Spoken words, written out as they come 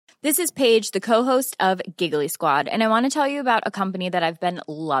This is Paige, the co-host of Giggly Squad, and I want to tell you about a company that I've been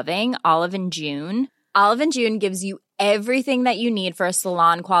loving, Olive & June. Olive & June gives you everything that you need for a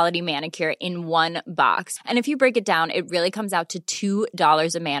salon-quality manicure in one box. And if you break it down, it really comes out to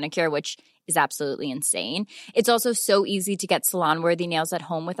 $2 a manicure, which is absolutely insane. It's also so easy to get salon-worthy nails at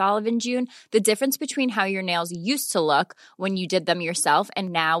home with Olive & June. The difference between how your nails used to look when you did them yourself and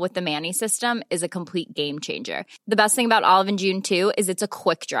now with the Mani system is a complete game changer. The best thing about Olive & June, too, is it's a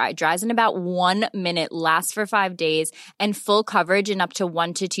quick dry. Dries in about 1 minute, lasts for 5 days, and full coverage in up to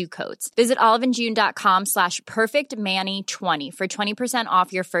 1 to 2 coats. Visit oliveandjune.com/perfectmani20 for 20%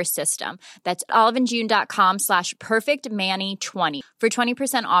 off your first system. That's oliveandjune.com/perfectmani20 for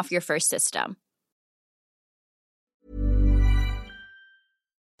 20% off your first system.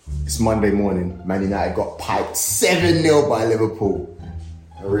 It's Monday morning. Man United got piped 7-0 by Liverpool.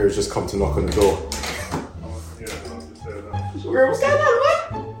 And Rio's just come to knock on the door. Rio, what's going on, man?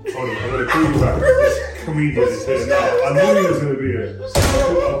 Hold on, I'm going to call you back. Comedian is here now. I knew he was going to be here.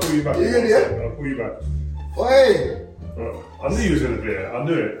 I'll call you back. You good, yeah? I'll call you back. Oi! I knew he was going to be here. I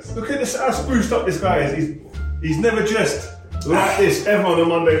knew it. Look at this, how spruced up this guy is. He's never dressed like this ever on a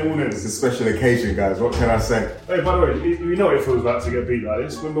Monday morning. It's a special occasion, guys. What can I say? Hey, by the way, you know what it feels like to get beat like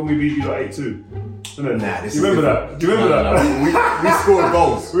this? Remember when we beat you like 8-2? Nah, this you remember that? Do you remember that? We scored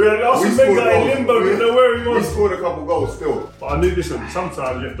goals. We scored goals. In limbo, didn't know where he was. We scored a couple goals still. But I knew, listen,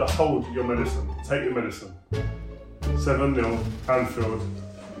 sometimes you have to hold your medicine. Take your medicine. 7-0, Anfield.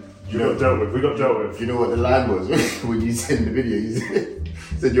 We got dealt with. You know what the line was when you sent the video? You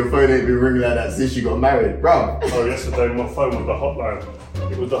said your phone ain't been ringing like that since you got married, bro. Oh, yesterday my phone was the hotline.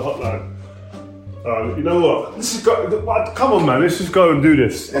 It was the hotline. You know what? Come on, man. Let's just go and do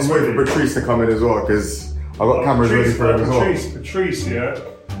this. Let's wait for Patrice to come in as well, because I've got cameras ready for him as well. Patrice, yeah.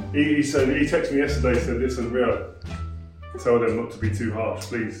 He texted me yesterday. Said, "Listen, Rio, tell them not to be too harsh,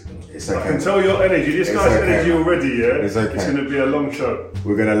 please." It's okay. I can tell your energy. This guy's energy already, yeah. It's okay. It's going to be a long show.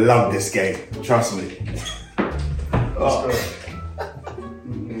 We're going to love this game. Trust me. Let's go.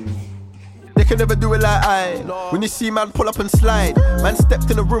 They can never do it like I. When you see man pull up and slide, man stepped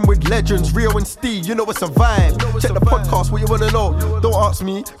in a room with legends, Rio and Steve, you know it's a vibe. Check the podcast, what you wanna know? Don't ask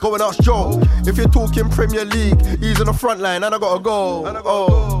me, go and ask Joe. If you're talking Premier League, he's on the front line and I gotta go.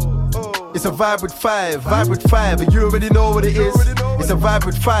 It's a vibe with five, and you already know what it is. It's a vibe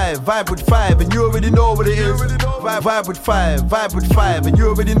with five, and you already know what it is. Vibe with five, and you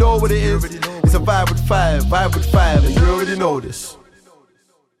already know what it is. It's a vibe with five, and you already know this.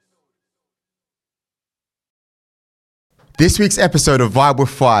 This week's episode of Vibe with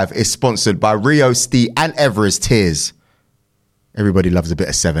 5 is sponsored by Rio, Steve and Everest Tears. Everybody loves a bit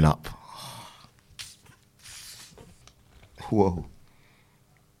of 7-Up. Whoa.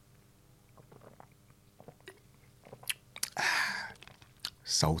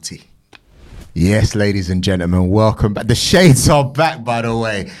 Salty. Yes, ladies and gentlemen, welcome back. The shades are back, by the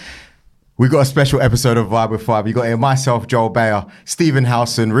way. We got a special episode of Vibe with 5. You got here myself, Joel Bayer, Stephen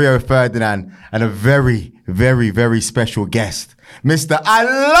Howson, Rio Ferdinand, and a very, very, very special guest. Mr. I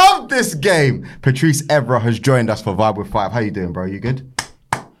love this game. Patrice Evra has joined us for Vibe with 5. How you doing, bro? You good?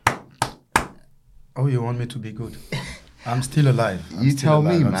 Oh, you want me to be good? I'm still alive. You tell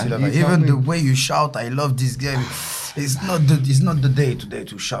me, man. Even the way you shout, I love this game. It's not the day today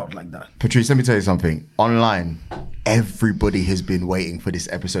to shout like that. Patrice, let me tell you something. Online, everybody has been waiting for this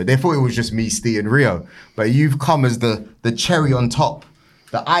episode. They thought it was just me, Steve, and Rio, but you've come as the cherry on top,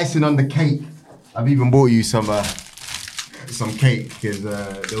 the icing on the cake. I've even bought you some cake because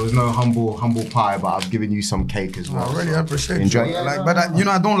there was no humble pie, but I've given you some cake as well. I really appreciate Enjoy. it. But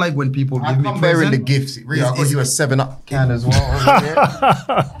I don't like when people give me presents. Bearing the gifts. Rio, I got you a 7-Up can as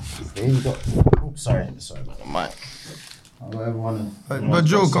well. Here you go. Oops, sorry about the mic. But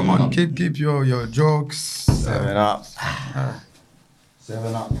Joe, come on, keep your jokes. 7-Up.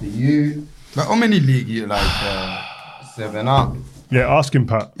 7-Up for you. But how many league you like? 7-Up. Yeah, ask him,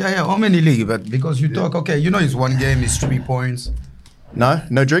 Pat. Yeah, how many league? But because you talk, okay, you know it's one game, it's 3 points. No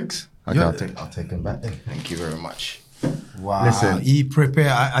drinks? Okay, Yeah. I'll take them back then. Thank you very much. Wow, Listen. he prepared.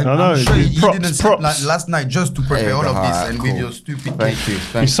 I'm sure he didn't sleep last night just to prepare all of this and with your stupid Thank you.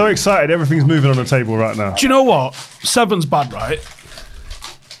 He's so excited, everything's moving on the table right now. Do you know what? 7's bad, right?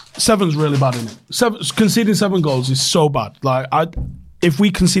 7's really bad, isn't it? Conceding 7 goals is so bad. Like, if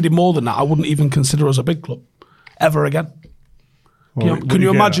we conceded more than that, I wouldn't even consider us a big club ever again. Can you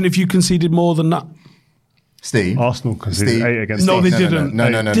imagine if you conceded more than that? Steve? Arsenal conceded 8 against No, they didn't.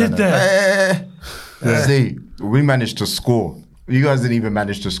 No. Did they? Steve, we managed to score. You guys didn't even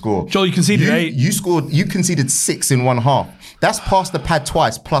manage to score. Joel, you conceded 8. You conceded 6 in one half. That's past the pad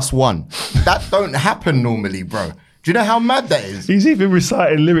twice, +1. That don't happen normally, bro. Do you know how mad that is? He's even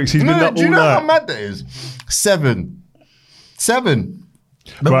reciting lyrics. He's been up all night. Do you know how mad that is? 7.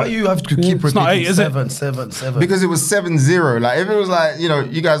 But Right. why you have to keep It's not repeating 8, is it? 7? Because it was 7-0. Like if it was like,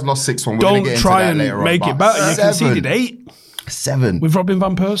 you guys lost 6-1. We're gonna Don't get into try that and later on, make but it better. You 7. conceded 8 7. with Robin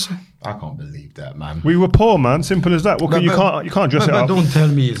van Persie. I can't believe that, man. We were poor, man. Simple as that. Well, you can't dress it but up. don't tell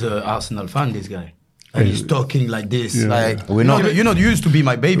me he's an Arsenal fan, this guy. And he's talking like this. Yeah. Like, We're not- you used to be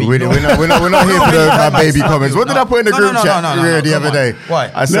my baby. We're not here for my baby comments. What did I put in the group chat the other day?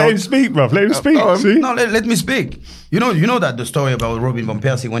 Why? I Let him speak, bruv. Let him speak. See? No, let me speak. You know that the story about Robin van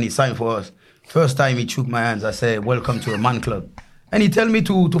Persie when he signed for us. First time he shook my hands, I said, "Welcome to a man club," and he tell me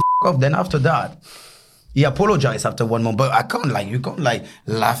to f off. Then after that, he apologized after 1 month. But you can't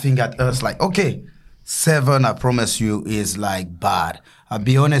laughing at us like, okay, 7, I promise you, is like bad. I'll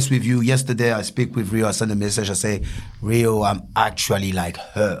be honest with you. Yesterday, I speak with Rio. I sent a message. I say, Rio, I'm actually like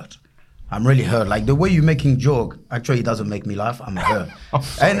hurt. I'm really hurt. Like the way you're making joke, actually, it doesn't make me laugh. I'm hurt.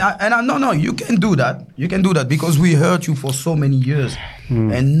 No, you can do that. You can do that because we hurt you for so many years,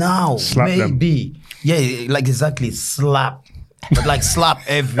 and now Slap maybe, like exactly slap, but like slap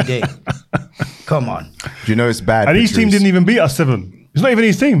every day. Come on. Do you know it's bad? And his team Patrice? didn't even beat us 7. It's not even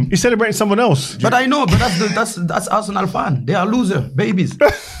his team. He's celebrating someone else. But I know, but that's Arsenal fan. They are loser babies.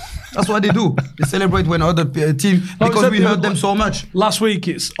 That's what they do. They celebrate when other team because we hurt them so much. Last week,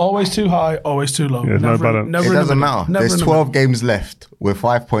 it's always too high, always too low. Yeah, no balance. It doesn't matter. Never There's 12 games left. We're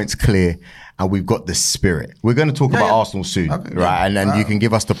 5 points clear, and we've got the spirit. We're going to talk about Arsenal soon, Okay, right? And then you can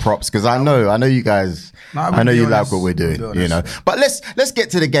give us the props because I know you guys. I know you like what we're doing, you know. But let's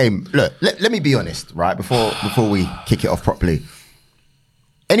get to the game. Look, let me be honest, right? Before we kick it off properly,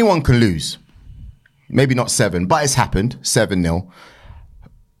 anyone can lose. Maybe not 7, but it's happened. 7-0.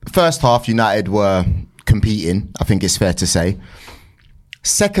 First half, United were competing, I think it's fair to say.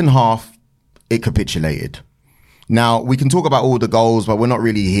 Second half, it capitulated. Now, we can talk about all the goals, but we're not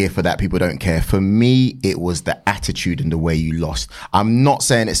really here for that. People don't care. For me, it was the attitude and the way you lost. I'm not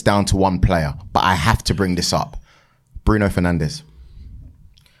saying it's down to one player, but I have to bring this up. Bruno Fernandes.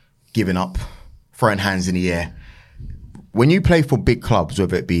 Giving up, throwing hands in the air. When you play for big clubs,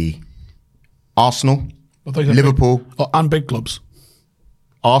 whether it be Arsenal, Liverpool, and big clubs.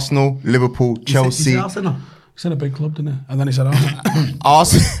 Arsenal, Liverpool, Chelsea. He said Arsenal. He said a big club, didn't he? And then he said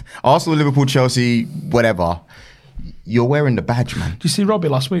Arsenal. Arsenal, Liverpool, Chelsea, whatever. You're wearing the badge, man. Did you see Robbie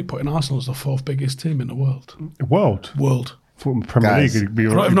last week putting Arsenal as the 4th biggest team in the world? World. Thought Premier Guys, League would be I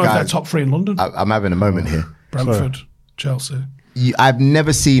all don't right. even know if they're Guys, top 3 in London. I'm having a moment here. Brentford, Chelsea. I've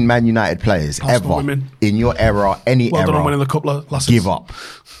never seen Man United players Arsenal ever women. in your era, any Well done on era, winning the couple of last give up.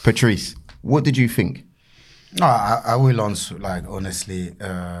 Patrice, what did you think? No, I will answer. Like honestly,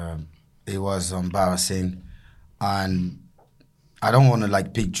 it was embarrassing, and I don't want to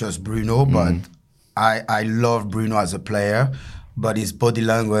like pick just Bruno, but I love Bruno as a player. But his body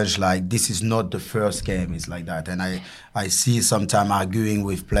language, like this is not the first game. It's like that, and I see sometime arguing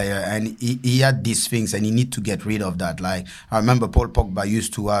with player, and he had these things, and he need to get rid of that. Like I remember Paul Pogba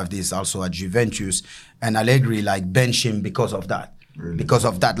used to have this also at Juventus, and Allegri like bench him because of that. Really? Because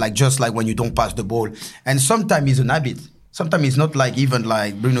of that, like just like when you don't pass the ball, and sometimes it's an habit. Sometimes it's not like even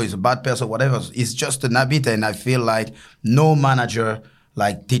like Bruno is a bad person or whatever. It's just an habit, and I feel like no manager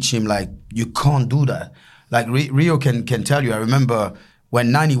like teach him like you can't do that. Like Rio can tell you. I remember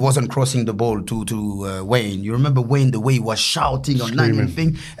when Nani wasn't crossing the ball to Wayne. You remember Wayne, the way he was shouting on Nani and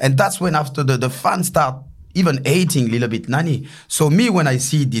thing, and that's when after the fans start even hating a little bit Nani. So me, when I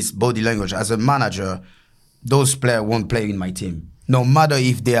see this body language as a manager, those players won't play in my team. No matter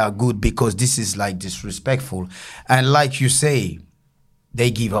if they are good, because this is like disrespectful. And like you say,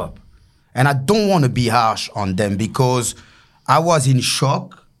 they give up. And I don't want to be harsh on them because I was in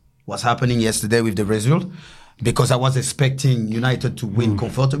shock what's happening yesterday with the result because I was expecting United to win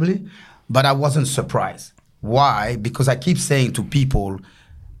comfortably, but I wasn't surprised. Why? Because I keep saying to people,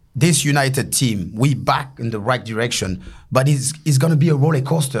 this United team, we back in the right direction, but it's going to be a roller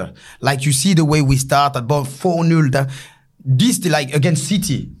coaster. Like you see the way we start at about 4-0, this like against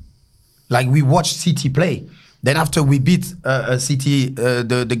City, like we watched City play. Then after we beat City,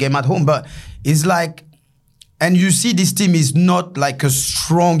 the game at home, but it's like, and you see this team is not like a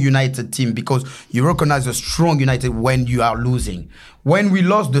strong United team because you recognize a strong United when you are losing. When we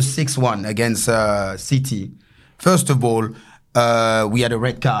lost the 6-1 against City, first of all, we had a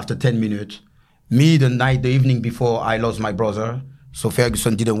red card after 10 minutes. Me, the evening before, I lost my brother. So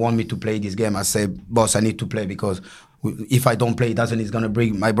Ferguson didn't want me to play this game. I said, boss, I need to play because if I don't play, it's going to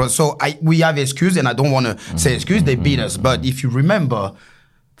bring my brother. So we have excuse, and I don't want to say excuse. They beat us. But if you remember,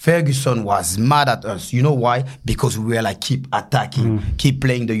 Ferguson was mad at us. You know why? Because we were like, keep attacking, keep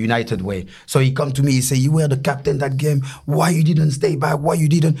playing the United way. So he come to me, he say, you were the captain that game. Why you didn't stay back? Why you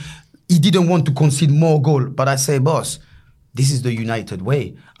didn't? He didn't want to concede more goal. But I say, boss, this is the United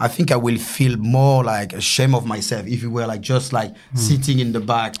way. I think I will feel more like ashamed of myself if you were like just like sitting in the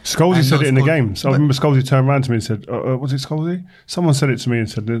back. Scholesy said it in the games. I remember Scholesy turned around to me and said, was it Scholesy? Someone said it to me and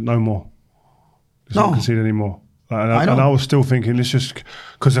said, no more. Let's not concede anymore. And I was still thinking, it's just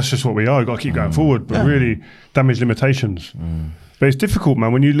because that's just what we are. You've got to keep going forward, but really damage limitations. But it's difficult,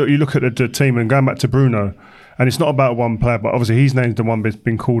 man. When you look at the team and going back to Bruno, and it's not about one player, but obviously his name's the one that's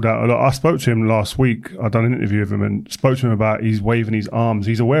been called out a lot. I spoke to him last week. I done an interview with him and spoke to him about he's waving his arms.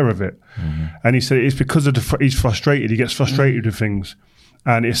 He's aware of it, and he said it's because of he's frustrated. He gets frustrated with things,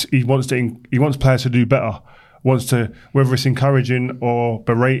 and he wants players to do better. Wants to, whether it's encouraging or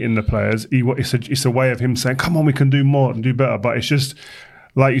berating the players, it's a way of him saying, come on, we can do more and do better. But it's just,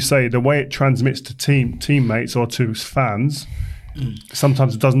 like you say, the way it transmits to teammates or to fans,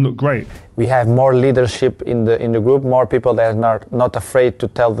 sometimes it doesn't look great. We have more leadership in the group, more people that are not afraid to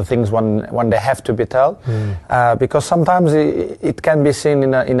tell the things when they have to be told. Because sometimes it can be seen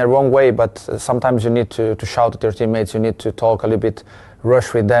in a wrong way, but sometimes you need to shout at your teammates, you need to talk a little bit,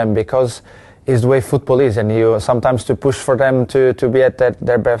 rush with them, because is the way football is, and you sometimes to push for them to be at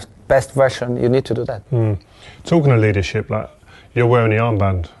their best version, you need to do that. Talking of leadership, like you're wearing the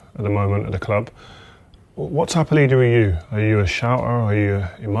armband at the moment at the club. What type of leader are you? Are you a shouter? Are you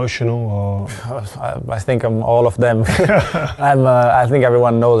emotional? Or I think I'm all of them. I think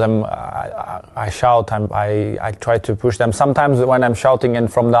everyone knows them. I shout. I try to push them. Sometimes when I'm shouting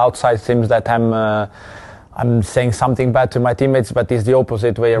and from the outside it seems that I'm saying something bad to my teammates, but it's the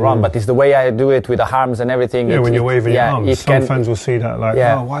opposite way around. But it's the way I do it with the arms and everything. Yeah, when you're waving your arms, some fans will see that like,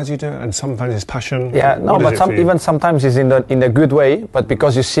 oh, why is he doing it? And some fans it's passion. Yeah, no, but even sometimes it's in a good way. But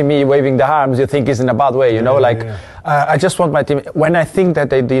because you see me waving the arms, you think it's in a bad way. You know, I just want my team. When I think that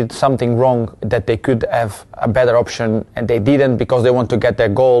they did something wrong, that they could have a better option, and they didn't because they want to get their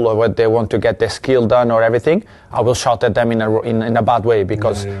goal or what they want to get their skill done or everything, I will shout at them in a bad way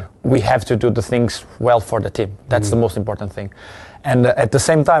because we have to do the things well for the team. That's the most important thing. And at the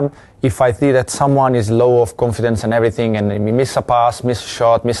same time, if I see that someone is low of confidence and everything, and we miss a pass, miss a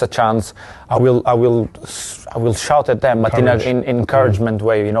shot, miss a chance, I will shout at them, but in an encouragement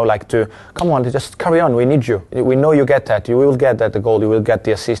way, you know, like to come on, just carry on. We need you. We know you get that. You will get that the goal. You will get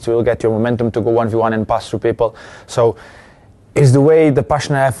the assist. You will get your momentum to go 1v1 and pass through people. So it's the way the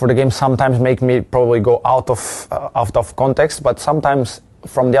passion I have for the game sometimes make me probably go out of context, but sometimes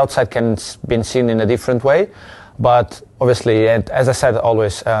from the outside can be seen in a different way. But obviously, and as I said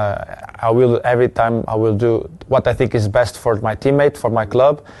always, every time I will do what I think is best for my teammate, for my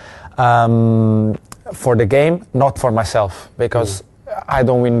club, for the game, not for myself, because I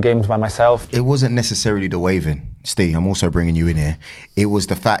don't win games by myself. It wasn't necessarily the waving, Steve. I'm also bringing you in here. It was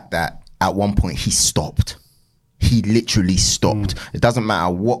the fact that at one point he stopped. He literally stopped. It doesn't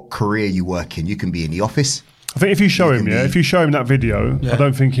matter what career you work in. You can be in the office. I think if you show him, if you show him that video, I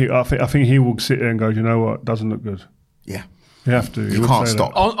don't think I think he will sit there and go, you know what, doesn't look good. Yeah. You have to. You can't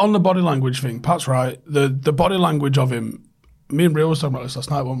stop. On the body language thing, Pat's right. The body language of him, me and Rio was talking about this last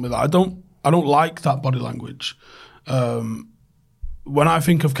night, weren't we? That I don't like that body language. When I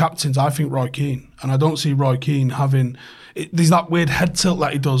think of captains, I think Roy Keane, and I don't see Roy Keane having. There's that weird head tilt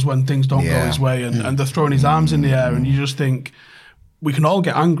that he does when things don't go his way, and they're throwing his arms in the air, and you just think we can all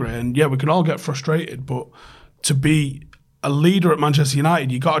get angry, and we can all get frustrated, but to be a leader at Manchester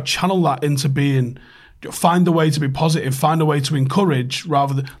United, you got to channel that into being. Find a way to be positive, find a way to encourage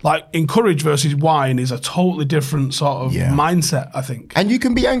rather than like encourage versus whine is a totally different sort of mindset, I think. And you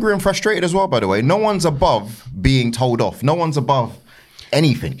can be angry and frustrated as well, by the way. No one's above being told off. No one's above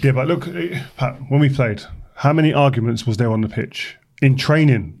anything. Yeah, but look, Pat, when we played, how many arguments was there on the pitch? In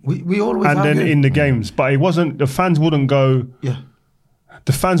training. We always and then in the games. But it wasn't, the fans wouldn't go. Yeah.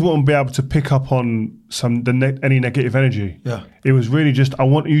 The fans wouldn't be able to pick up on any negative energy. Yeah, it was really just, I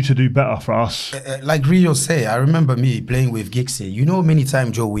want you to do better for us. Like Rio say, I remember me playing with Gixie. You know, many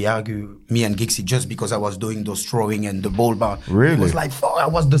times, Joe, we argue, me and Gixie, just because I was doing those throwing and the ball bar. Really? It was like, I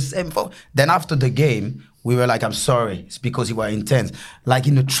was the same. Then after the game, we were like, I'm sorry. It's because you were intense. Like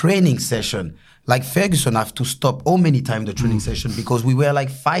in the training session, like Ferguson have to stop how many times the training session because we were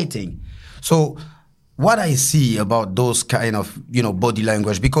like fighting. So what I see about those kind of, body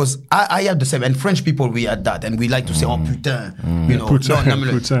language, because I had the same, and French people, we had that, and we like to say, oh, putain,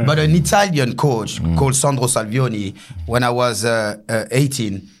 putain. But an Italian coach called Sandro Salvioni, when I was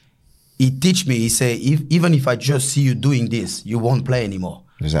 18, he teach me, he say, even if I just see you doing this, you won't play anymore.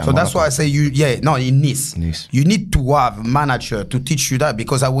 So that's why I say in Nice. You need to have a manager to teach you that,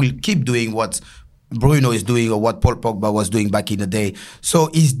 because I will keep doing what Bruno is doing or what Paul Pogba was doing back in the day. So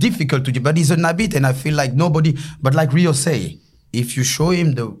it's difficult to do, but he's an habit, and I feel like nobody, but like Rio say, if you show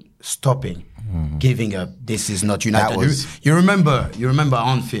him the stopping, giving up, this is not United. You remember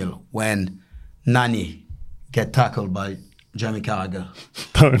Anfield when Nani get tackled by Jamie Carragher.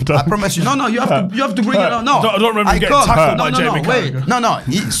 I promise you. No, you have to bring it on. No, I don't remember getting tackled by Jamie Carragher. No.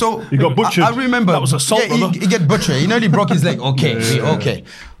 He got butchered. I remember. That was assault, he get butchered. He nearly broke his leg. Okay.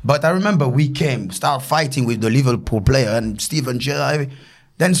 But I remember we start fighting with the Liverpool player and Steven Gerrard.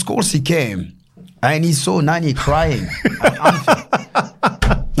 Then Scholes came and he saw Nani crying at Anfield.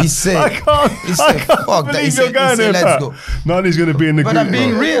 He said, fuck that. He said, let's go. Nani's going to be in the group. But I'm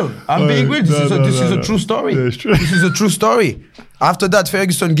being real. This is a true story. Yeah, it's true. This is a true story. After that,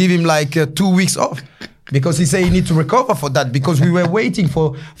 Ferguson gave him like 2 weeks off, because he said he need to recover for that, because we were waiting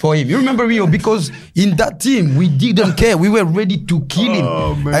for him. You remember, Rio? Because in that team, we didn't care. We were ready to kill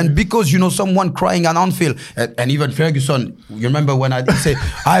him. Man. And because, someone crying at Anfield, and even Ferguson, you remember when I said,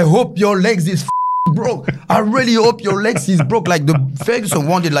 I hope your legs is broke. I really hope your legs is broke. Like the Ferguson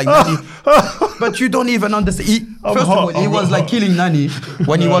wanted like Nani. But you don't even understand. First of all, he was like killing Nani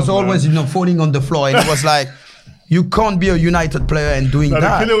when he was always falling on the floor, and it was like, you can't be a United player and doing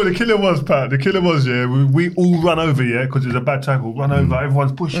that. The killer was, Pat. The killer was, we all run over, because it's a bad tackle. Run over,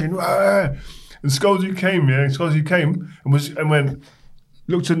 everyone's pushing. And Scholesy came, and went,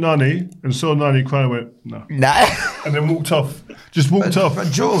 looked at Nani and saw Nani crying and went, no. Nah. And then walked off. Just walked off. But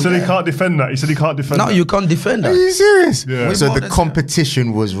Joe, he can't defend that. He said he can't defend that. No, you can't defend that. Are you serious? Yeah. So the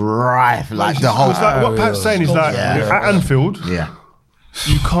competition was rife, like the whole. Like, what Pat's saying is that at Anfield,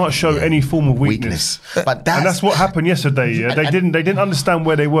 you can't show any form of weakness. But that's what happened yesterday. Yeah, they didn't understand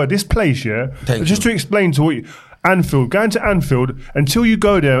where they were. This place, just to explain to you. Going to Anfield, until you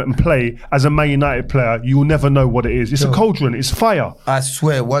go there and play as a Man United player, you will never know what it is. It's a cauldron, it's fire. I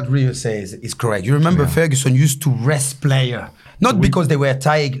swear, what Rio says is correct. You remember Ferguson used to rest player, not because they were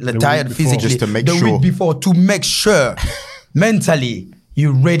tired physically, just to make the sure. week before, to make sure mentally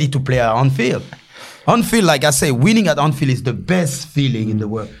you're ready to play at Anfield. Anfield, like I say, winning at Anfield is the best feeling in the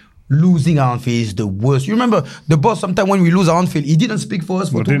world. Losing at Anfield is the worst. You remember the boss, sometimes when we lose at Anfield, he didn't speak for us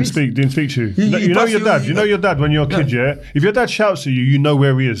for 2 weeks. Didn't speak to you. You know your dad. You know your dad when you're a kid, If your dad shouts at you, you know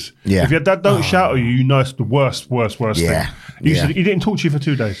where he is. Yeah. If your dad don't shout at you, you know it's the worst thing. He didn't talk to you for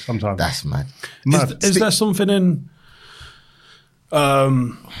 2 days sometimes. That's mad. Is there something in...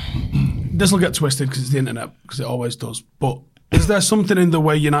 this will get twisted because it's the internet, because it always does. But is there something in the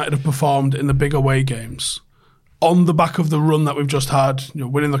way United have performed in the big away games, on the back of the run that we've just had,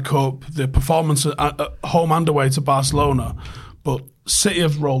 winning the cup, the performance at home and away to Barcelona, but City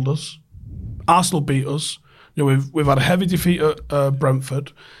have rolled us, Arsenal beat us, we've had a heavy defeat at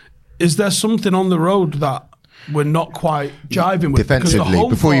Brentford. Is there something on the road that we're not quite jiving with? Defensively,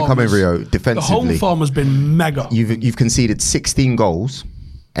 before you come in, Rio, defensively, the home form has been mega. You've conceded 16 goals,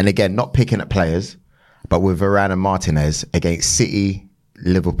 and again, not picking at players, but with Varane and Martinez against City,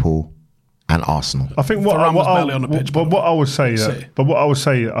 Liverpool, and Arsenal. I think what I would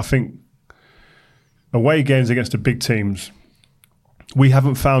say, I think away games against the big teams, we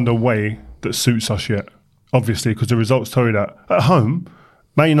haven't found a way that suits us yet. Obviously, because the results tell you that. At home,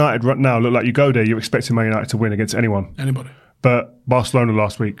 Man United right now look like you go there, you're expecting Man United to win against anybody. But Barcelona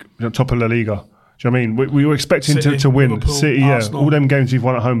last week, top of La Liga. Do you know what I mean? We were expecting City, to win. Liverpool, City, Arsenal. all them games we've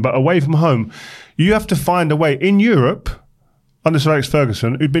won at home. But away from home, you have to find a way. In Europe, under Sir Alex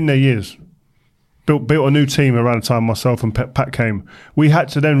Ferguson, who'd been there years, built a new team around the time myself and Pat came. We had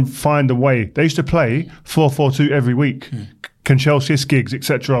to then find a way. They used to play 4-4-2 every week. Kanchelskis, Giggs,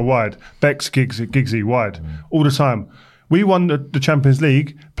 etc. wide. Beck's, Giggsy wide. All the time. We won the Champions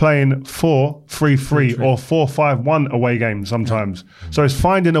League playing 4-3-3 or 4-5-1 away games sometimes. So it's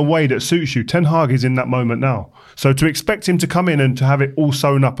finding a way that suits you. Ten Hag is in that moment now. So to expect him to come in and to have it all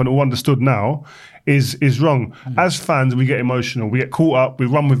sewn up and all understood now is wrong. As fans, we get emotional. We get caught up. We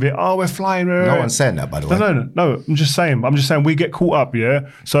run with it. Oh, we're flying. No one's saying that, by the way. No. I'm just saying we get caught up,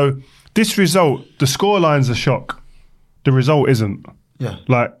 So this result, the scoreline's a shock. The result isn't. Yeah.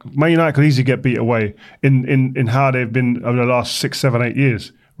 Like, Man United could easily get beat away in how they've been over the last 6, 7, 8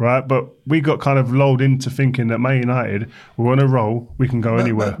 years, right? But we got kind of lulled into thinking that Man United, we're on a roll, we can go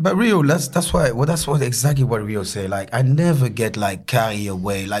anywhere. But Rio, that's exactly what Rio say. Like, I never get like carried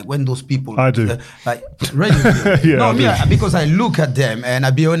away. Like when those people, I do. Really? Because I look at them and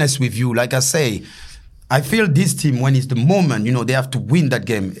I be honest with you. Like I say, I feel this team, when it's the moment, they have to win that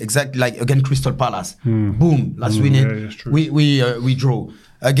game. Exactly like against Crystal Palace. Boom, last winning. Yeah, we draw.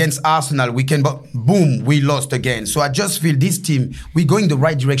 against Arsenal weekend, but boom, we lost again. So I just feel this team, we're going the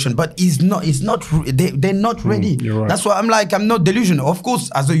right direction, but they're not ready. You're right. That's why I'm not delusional. Of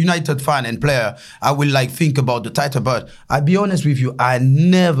course, as a United fan and player, I will think about the title, but I'll be honest with you, I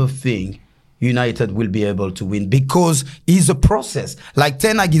never think United will be able to win because it's a process.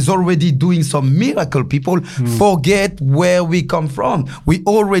 Ten Hag is already doing some miracle. People forget where we come from. We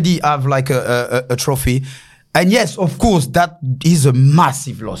already have a trophy. And yes, of course, that is a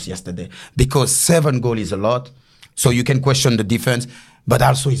massive loss yesterday because 7 goals is a lot. So you can question the defense, but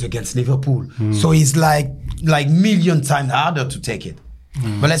also it's against Liverpool. So it's like million times harder to take it.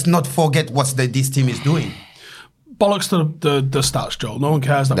 But let's not forget what this team is doing. Bollocks to the stats, Joel. No one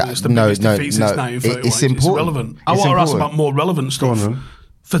cares that it's the biggest defeat since 1931. It's important. It's irrelevant. I want to ask about more relevant stuff.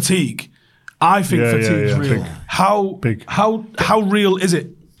 Fatigue. I think fatigue is real. How real is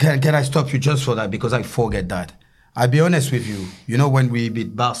it? Can I stop you just for that? Because I forget that. I'll be honest with you. You know, when we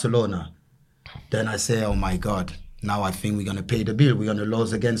beat Barcelona, then I say, oh my God, now I think we're going to pay the bill. We're going to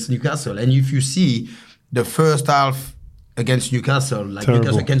lose against Newcastle. And if you see the first half against Newcastle,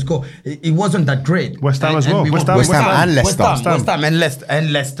 Newcastle can score, it wasn't that great. West Ham as well. West Ham and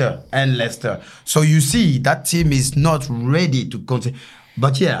Leicester. So you see, that team is not ready to continue.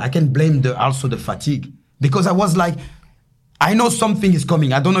 But yeah, I can blame also the fatigue. Because I was I know something is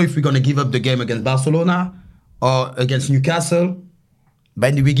coming. I don't know if we're going to give up the game against Barcelona or against Newcastle.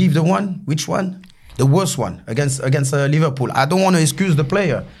 But we give which one? The worst one, against Liverpool. I don't want to excuse the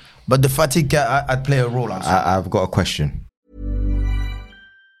player, but the fatigue I'd play a role also. I've got a question.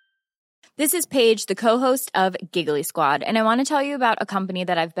 This is Paige, the co-host of Giggly Squad, and I want to tell you about a company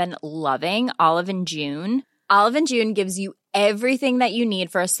that I've been loving, Olive & June. Olive & June gives you everything that you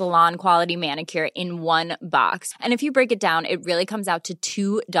need for a salon-quality manicure in one box. And if you break it down, it really comes out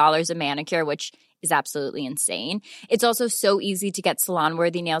to $2 a manicure, which is absolutely insane. It's also so easy to get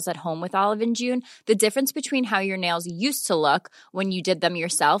salon-worthy nails at home with Olive & June. The difference between how your nails used to look when you did them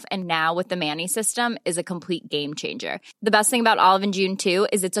yourself and now with the Mani system is a complete game changer. The best thing about Olive & June, too,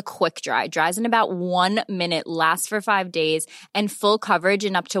 is it's a quick dry. Dries in about 1 minute, lasts for 5 days, and full coverage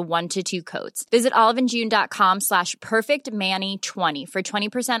in up to 1 to 2 coats. Visit oliveandjune.com/perfectmani20 for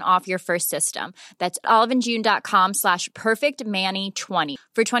 20% off your first system. That's oliveandjune.com/perfectmani20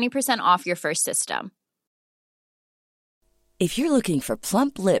 for 20% off your first system. If you're looking for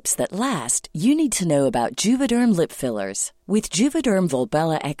plump lips that last, you need to know about Juvederm lip fillers. With Juvederm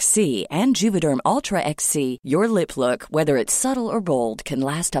Volbella XC and Juvederm Ultra XC, your lip look, whether it's subtle or bold, can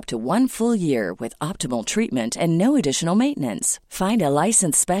last up to 1 full year with optimal treatment and no additional maintenance. Find a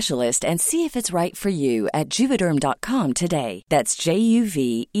licensed specialist and see if it's right for you at Juvederm.com today. That's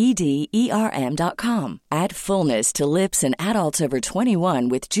JUVEDERM.com. Add fullness to lips in adults over 21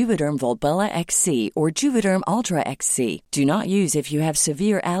 with Juvederm Volbella XC or Juvederm Ultra XC. Do not use if you have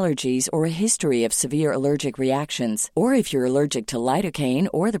severe allergies or a history of severe allergic reactions, or if you're allergic to lidocaine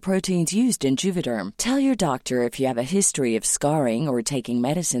or the proteins used in Juvederm. Tell your doctor if you have a history of scarring or taking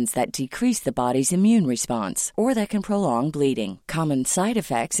medicines that decrease the body's immune response or that can prolong bleeding. Common side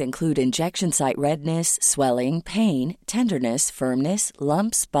effects include injection site redness, swelling, pain, tenderness, firmness,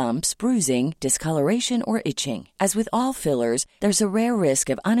 lumps, bumps, bruising, discoloration, or itching. As with all fillers, there's a rare risk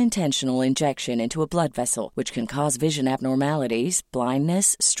of unintentional injection into a blood vessel, which can cause vision abnormalities,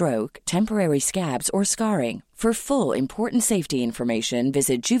 blindness, stroke, temporary scabs, or scarring. For full, important safety information,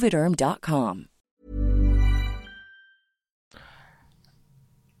 visit Juvederm.com.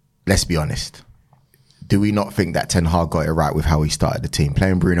 Let's be honest. Do we not think that Ten Hag got it right with how he started the team?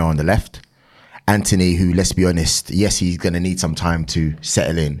 Playing Bruno on the left. Anthony, who, let's be honest, yes, he's going to need some time to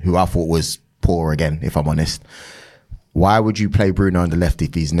settle in, who I thought was poor again, if I'm honest. Why would you play Bruno on the left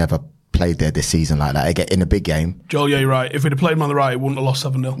if he's never played there this season like that? Again, in a big game. Joel, yeah, you're right. If we'd have played him on the right, it wouldn't have lost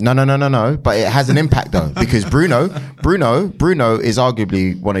 7-0. No. But it has an impact though, because Bruno is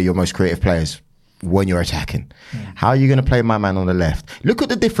arguably one of your most creative players when you're attacking. How are you going to play my man on the left? Look at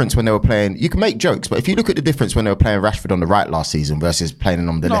the difference when they were playing. You can make jokes, but if you look at the difference when they were playing Rashford on the right last season versus playing him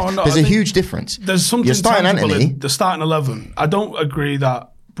on the left, there's a huge difference. There's something you're starting tangible Anthony. in the starting 11. I don't agree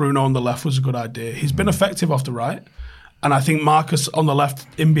that Bruno on the left was a good idea. He's been effective off the right. And I think Marcus on the left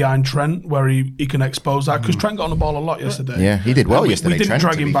in behind Trent, where he can expose that, because Trent got on the ball a lot yesterday. Yeah, he did well yesterday. We didn't Trent,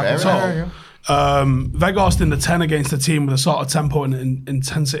 drag him back at all. Yeah. Weghorst in the 10 against the team with a sort of tempo and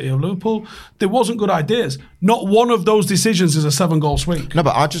intensity of Liverpool. There wasn't good ideas. Not one of those decisions is a 7-goal swing. No,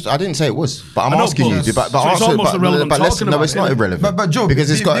 but I didn't say it was. But I'm asking you. It's almost irrelevant. No, it's not irrelevant. But Joe, because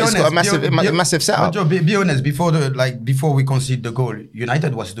it's got a massive setup. But Joe, be honest. Before we concede the goal,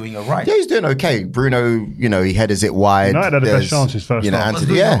 United was doing it right. Yeah, he's doing okay. Bruno, he headers it wide. United had the best chances first half.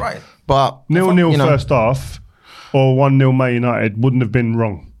 Anthony, yeah. Right. But 0-0 first half. or 1-0 Man United wouldn't have been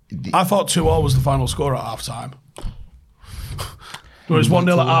wrong. I thought 2-0 was the final score at half time. When it was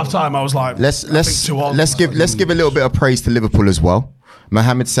 1-0 at half time, I was like, let's give a little bit of praise to Liverpool as well.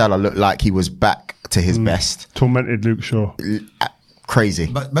 Mohamed Salah looked like he was back to his best. Tormented Luke Shaw. Crazy.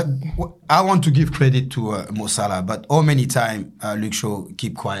 But I want to give credit to Mo Salah. But how many times Luke Shaw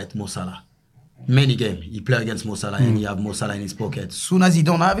keep quiet Mo Salah? Many games he play against Mo Salah and he have Mo Salah in his pocket. Soon as he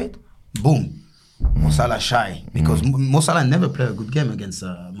don't have it, boom. Mo Salah shy because Mo Salah never played a good game against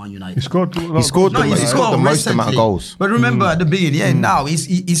Man United. He scored the most amount of goals. But remember at the beginning, now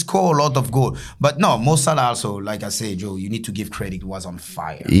he scored a lot of goals. But no, Mo Salah also, like I say, Joe, you need to give credit. Was on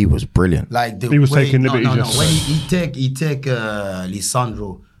fire. He was brilliant. Like he was taking liberties. No. When he take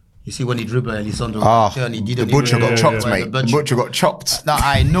Lisandro. You see when he dribbled Lisandro, the butcher got chopped, mate. The butcher got chopped. No,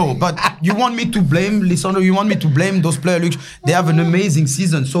 I know, but you want me to blame Lisandro? You want me to blame those players? They have an amazing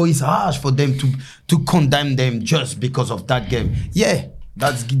season, so it's harsh for them to condemn them just because of that game. Yeah,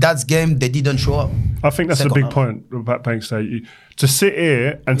 that's game they didn't show up. I think that's a big point about Banks Day. To sit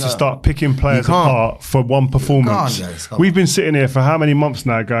here and to start picking players apart for one performance. We've been sitting here for how many months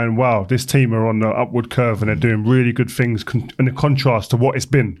now going, wow, this team are on the upward curve and they're doing really good things in the contrast to what it's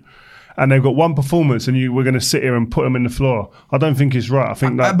been. And they've got one performance and we're going to sit here and put them in the floor. I don't think it's right.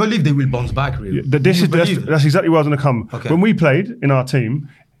 I believe they will bounce back, really. That's exactly where I was going to come. Okay. When we played in our team,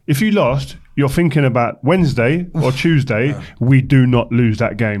 if you lost, you're thinking about Wednesday or Tuesday, we do not lose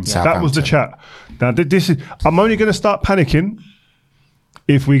that game. That was the chat. Now, I'm only going to start panicking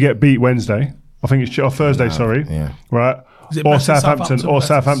if we get beat Wednesday. I think it's Thursday, right? Or Southampton,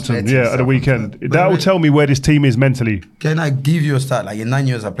 at the weekend. That will tell me where this team is mentally. Can I give you a start? Like in 9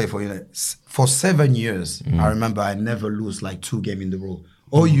 years I played for you. For 7 years, I remember I never lose like 2 games in the row.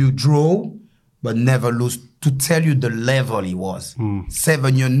 Or you draw, but never lose. To tell you the level he was.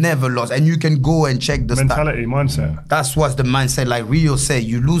 7 years, never lost. And you can go and check the mentality, mindset. That's what's the mindset. Like Rio said,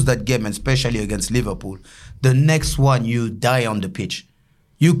 you lose that game, and especially against Liverpool. The next one, you die on the pitch.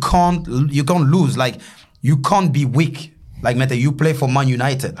 You can't lose. Like, you can't be weak. Like, Mete, you play for Man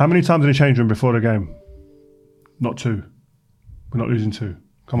United. How many times in the change room before the game? Not 2. We're not losing 2.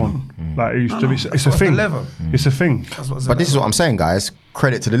 Come on. Like, it used to be. It's a thing. It's a thing. But this is what I'm saying, guys.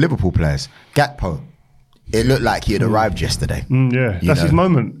 Credit to the Liverpool players. Gakpo. It looked like he had arrived yesterday. That's his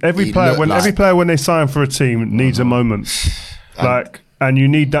moment. Every player when they sign for a team needs a moment. And you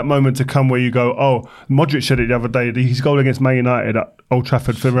need that moment to come where you go, oh, Modric said it the other day, his goal against Man United at Old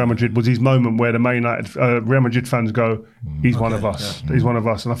Trafford for Real Madrid was his moment where the Real Madrid fans go, he's one of us. He's one of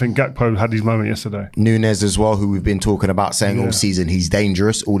us. And I think Gakpo had his moment yesterday. Nunez as well, who we've been talking about saying all season, he's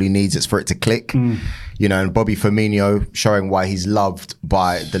dangerous. All he needs is for it to click. And Bobby Firmino showing why he's loved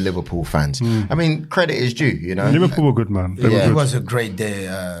by the Liverpool fans. I mean, credit is due, Liverpool were good, man. It was a great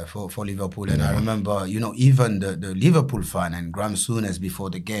day for Liverpool. And I remember, even the Liverpool fan and Graham Souness before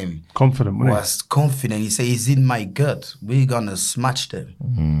the game was confident. He said, it's in my gut. We're going to smash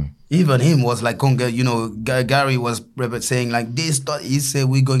them. Even him was like, Gary was saying like this. He said,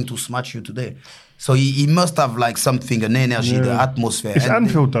 we're going to smash you today. So he must have like something, an energy, the atmosphere. It's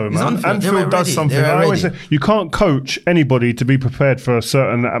Anfield though, man. Anfield does something. I always say, you can't coach anybody to be prepared for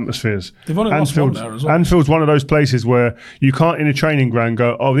certain atmospheres. They've only lost one there as well. Anfield's one of those places where you can't in a training ground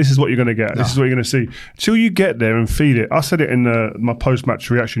go, oh, this is what you're going to get. This is what you're going to see. Till you get there and feel it. I said it in my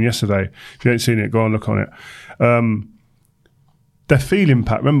post-match reaction yesterday. If you ain't seen it, go and look on it. The feeling,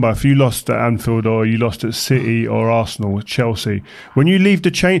 Pat, remember, if you lost at Anfield or you lost at City or Arsenal or Chelsea, when you leave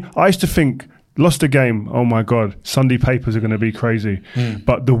the chain, I used to think, lost a game, oh my God, Sunday papers are going to be crazy.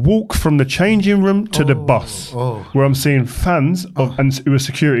 But the walk from the changing room to the bus, where I'm seeing fans and who are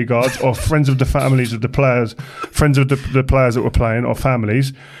security guards or friends of the families of the players, friends of the players that were playing or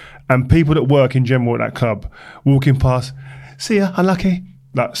families, and people that work in general at that club, walking past, see ya, unlucky,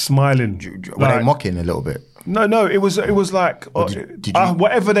 like smiling. Were they mocking a little bit? No, it was like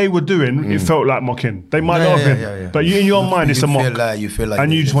whatever they were doing, it felt like mocking. They might not have been, but in your mind, it's a mock. You feel like,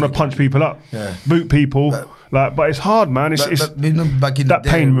 and you just want to punch people up, boot people. But it's hard, man. It's back in that the day,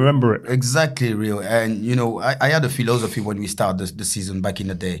 pain. Remember it exactly, real. And I had a philosophy when we started the season back in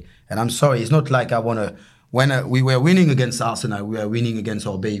the day. And I'm sorry, it's not like I want to. When we were winning against Arsenal, we were winning against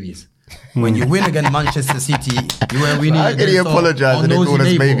our babies. When you win against Manchester City, you were winning against our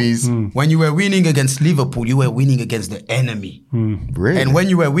nosy babies. When you were winning against Liverpool, you were winning against the enemy. Really? And when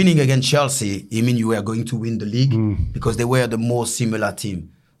you were winning against Chelsea, I mean you were going to win the league because they were the more similar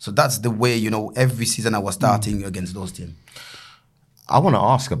team. So that's the way, every season I was starting against those teams. I want to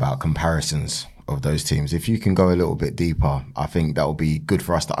ask about comparisons of those teams. If you can go a little bit deeper, I think that will be good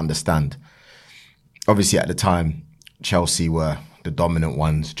for us to understand. Obviously, at the time, Chelsea were the dominant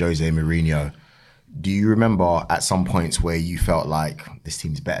ones. Jose Mourinho, Do you remember at some points where you felt like this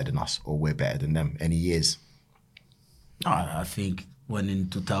team's better than us or we're better than them? Any years? I think when in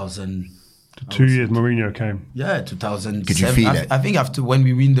 2000... 2 years Mourinho came. Yeah, 2007. Could you feel it? I think after when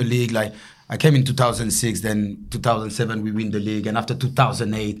we win the league, like I came in 2006, then 2007 we win the league, and after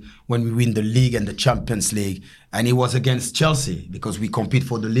 2008 when we win the league and the Champions League, and it was against Chelsea because we compete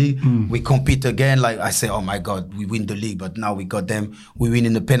for the league. We compete again. Like I say, oh my God, we win the league, but now we got them. We win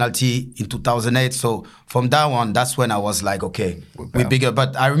in the penalty in 2008. So from that one, that's when I was like, okay, we're bigger.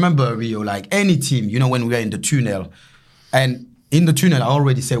 But I remember Rio, like any team, you know, when we were in the tunnel, and in the tunnel, I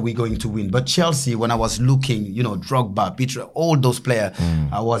already said we're going to win. But Chelsea, when I was looking, you know, Drogba, Peter, all those players,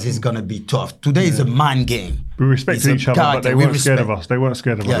 it's going to be tough. Today is a mind game. We respected each other, but they weren't scared of us. They weren't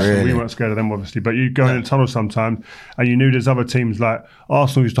scared of us. Really? We weren't scared of them, obviously. But you go in the tunnel sometimes, and you knew there's other teams like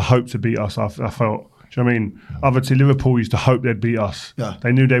Arsenal used to hope to beat us, I felt. Do you know what I mean? Other team, Liverpool used to hope they'd beat us. Yeah.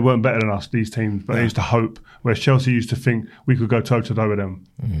 They knew they weren't better than us, these teams, but they used to hope. Whereas Chelsea used to think we could go toe-to-toe with them.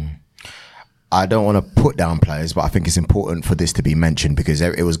 I don't want to put down players, but I think it's important for this to be mentioned because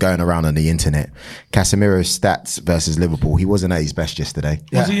it was going around on the internet. Casemiro's stats versus Liverpool, he wasn't at his best yesterday.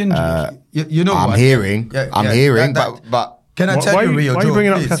 Was he injured? You know I'm what? hearing, but can I tell you, Rio? Why are you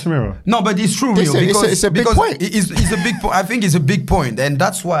bringing up please? Casemiro? No, but it's true, Rio. It's a big point. It's a big point. I think it's a big point, and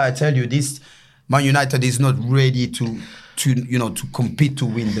that's why I tell you this: Man United is not ready to compete to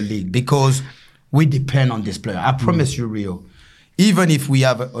win the league because we depend on this player. I promise you, Rio. Even if we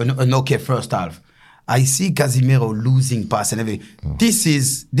have an okay first half, I see Casemiro losing pass and everything. This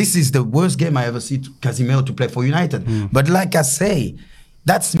is the worst game I ever see Casemiro to play for United. But like I say,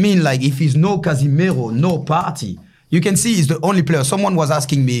 that's mean like if he's no Casemiro, no party. You can see he's the only player. Someone was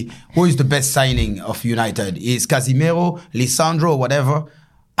asking me who is the best signing of United. Is Casemiro, Lisandro, whatever?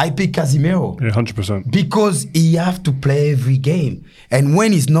 I pick Casemiro. Yeah, 100%. Because he have to play every game. And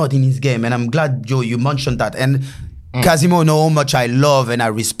when he's not in his game, and I'm glad, Joe, you mentioned that. And Casemiro know how much I love and I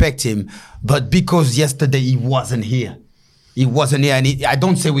respect him, but because yesterday he wasn't here. And I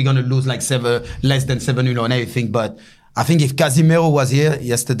don't say we're going to lose like less than 7-0 and everything, but I think if Casemiro was here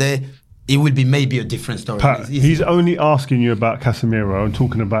yesterday, it will be maybe a different story. Pat, he's only asking you about Casemiro and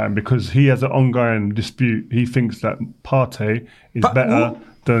talking about him because he has an ongoing dispute. He thinks that Partey is better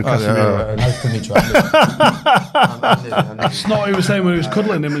than Casemiro. Nice to meet you. That's not what he was saying when he was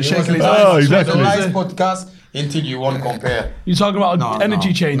cuddling him and shaking his Oh, eyes. exactly. Nice podcast until you won't compare. You're talking about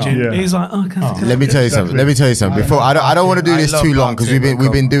energy changing. Yeah. He's like, oh, Casemiro. Let me tell you something. Before I don't want to do this too long because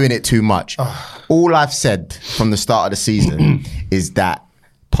we've been doing it too much. All I've said from the start of the season is that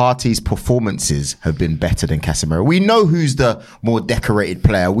Partey's performances have been better than Casemiro. We know who's the more decorated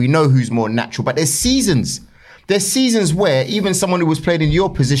player. We know who's more natural. But there's seasons where even someone who was playing in your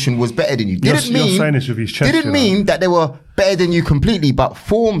position was better than you. You're saying this with his chest. Didn't mean that they were better than you completely, but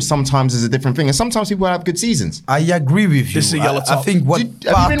form sometimes is a different thing. And sometimes people have good seasons. I agree with you. This is a yellow top. I think have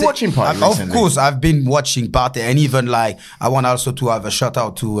you been watching Partey recently? Of course, I've been watching Partey, and even like I want also to have a shout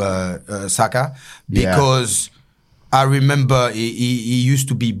out to Saka because I remember he used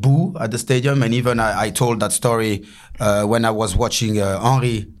to be boo at the stadium, and even I told that story when I was watching.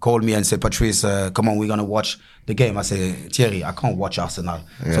 Henry called me and said, "Patrice, come on, we're gonna watch the game." I said, "Thierry, I can't watch Arsenal."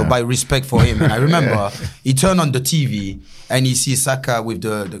 Yeah. So by respect for him, and I remember he turned on the TV and he sees Saka with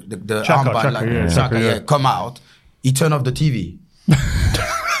the armband Chaka, come out. He turned off the TV.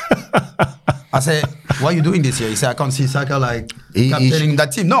 I said, "Why are you doing this here?" He said, "I can't see Saka captaining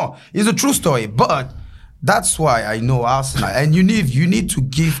that team." No, it's a true story, but that's why I know Arsenal, and you need to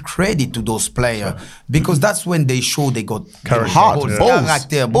give credit to those players because that's when they show they got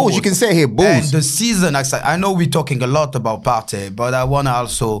balls. You can say here, balls. And the season, I know we're talking a lot about Partey, but I want to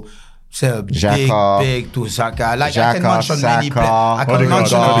also say big to Saka. Like I can mention many players. I can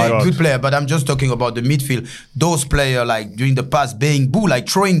mention a good player, but I'm just talking about the midfield. Those players, like during the past, being boo, like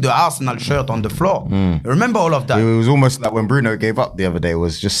throwing the Arsenal shirt on the floor. Remember all of that? It was almost like when Bruno gave up the other day. It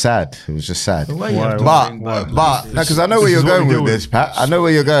was just sad. So but because I know where you're going with this, Pat. I know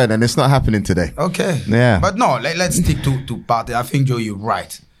where you're going, and it's not happening today. Okay. Yeah. But no, let's stick to Partey. I think, Joe, you're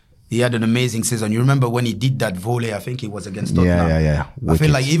right. He had an amazing season. You remember when he did that volley? I think it was against Tottenham. Yeah. I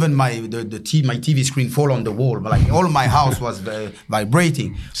feel like even my TV screen fall on the wall, but like all my house was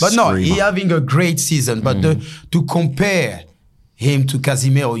vibrating. But no, he having a great season. But to compare him to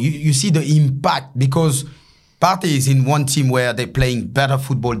Casemiro, you see the impact because Partey is in one team where they're playing better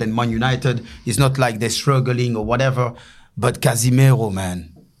football than Man United. It's not like they're struggling or whatever. But Casemiro, man.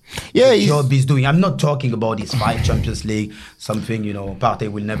 Yeah, the job he's doing. I'm not talking about his 5 Champions League, something, Partey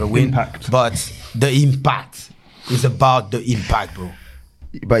will never win. Impact. But the impact is about the impact, bro.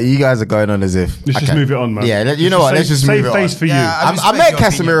 But you guys are going on as if. Let's just move it on, man. Yeah, you know what? Let's just move it on. Save face for you. I met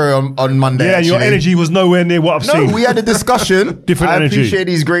Casemiro on Monday. Yeah, your energy was nowhere near what I've seen. No, we had a discussion. Different energy. I appreciate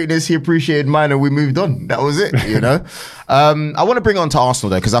his greatness. He appreciated mine, and we moved on. That was it, you know. I want to bring on to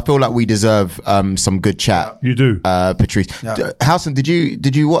Arsenal though, because I feel like we deserve some good chat. You do, Patrice. Yeah. Howson, did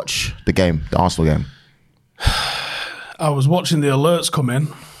you watch the game, the Arsenal game? I was watching the alerts come in.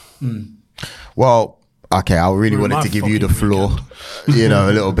 Well, okay, I really wanted to give you the floor, you know,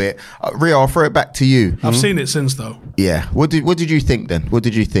 a little bit. Rio, I'll throw it back to you. I've seen it since though. Yeah. What did you think then? What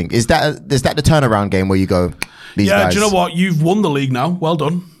did you think? Is that the turnaround game where you go, these guys? Do you know what? You've won the league now. Well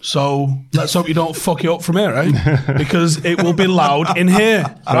done. So let's hope you don't fuck it up from here, eh? Because it will be loud in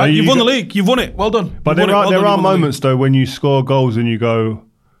here. Right? You've won the league. You've won it. Well done. But there are moments though when you score goals and you go,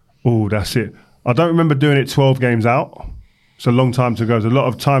 oh, that's it. I don't remember doing it 12 games out. It's a long time to go. There's a lot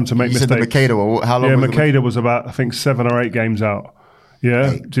of time to make mistakes. You said the Makeda one. How long was Makeda was about, I think, 7 or 8 games out.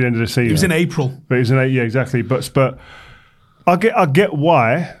 Yeah, to the end of the season. It was in April. But it was in 8, yeah, exactly. But I get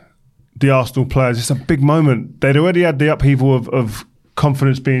why the Arsenal players, it's a big moment. They'd already had the upheaval of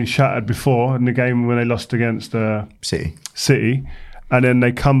confidence being shattered before in the game when they lost against City. And then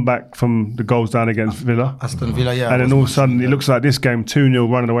they come back from the goals down against Villa. Aston Villa, yeah. And then all of a sudden, it looks like this game, 2-0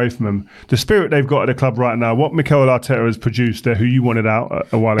 running away from them. The spirit they've got at the club right now, what Mikel Arteta has produced there, who you wanted out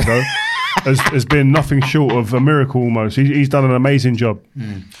a while ago, has been nothing short of a miracle almost. He's done an amazing job.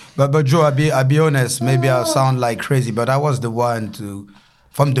 But Joe, I'll be honest, maybe I'll sound like crazy, but I was the one to,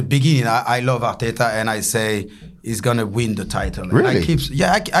 from the beginning, I love Arteta and I say he's going to win the title. Really?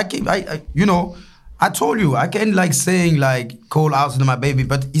 I you know, I told you, I can like saying like call Arsenal my baby,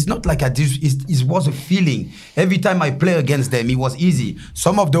 but it's not like I did. It was a feeling. Every time I play against them, it was easy.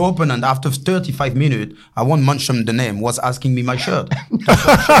 Some of the opponent after 35 minutes, I won't mention the name, was asking me my shirt.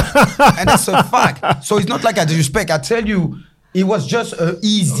 And that's a fact. So it's not like I disrespect. I tell you, it was just an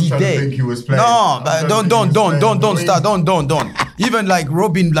easy day. To think he was playing. No, but don't start. Don't. Even like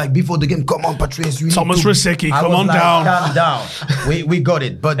Robin, like before the game, come on, Patrice. Thomas Rosicky, come on down. Calm down. We got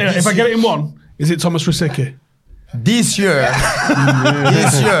it. But if I get it in one. Is it Thomas Rosicky? This year,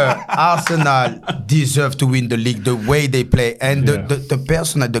 Arsenal deserve to win the league the way they play and the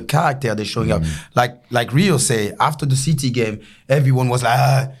personal, the character they're showing up. Like Rio say, after the City game, everyone was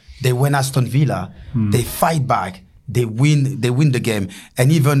like, they win Aston Villa, they fight back, they win the game,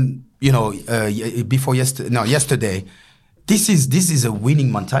 and even yesterday. This is a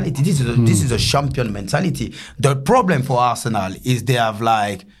winning mentality. This is a champion mentality. The problem for Arsenal is they have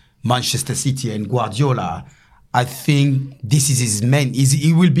like Manchester City and Guardiola. I think this is his main.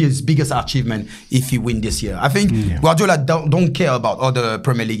 It will be his biggest achievement if he win this year. I think Guardiola don't care about other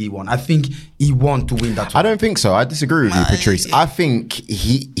Premier League he won. I think he want to win that one. I don't think so. I disagree with you, Patrice. I think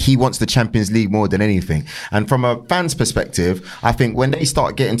he wants the Champions League more than anything. And from a fan's perspective, I think when they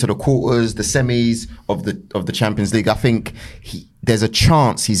start getting to the quarters, the semis of the Champions League, I think there's a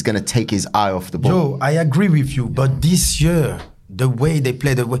chance he's going to take his eye off the ball. Joe, I agree with you, but this year, the way they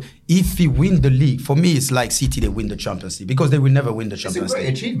play, if he win the league, for me, it's like City, they win the Champions League because they will never win the Champions League.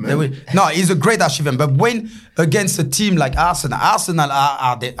 It's a great achievement. No, it's a great achievement. But when against a team like Arsenal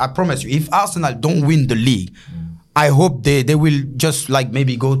are I promise you, if Arsenal don't win the league, I hope they will just like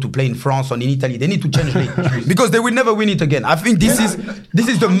maybe go to play in France or in Italy. They need to change league because they will never win it again. I think this is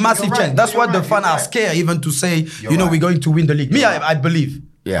the massive change. That's why the fans are scared even to say, we're going to win the league. Me, I believe.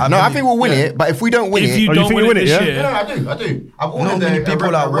 Yeah, I think we'll win it, but if we don't win if you don't win it this year, I do. I've ordered many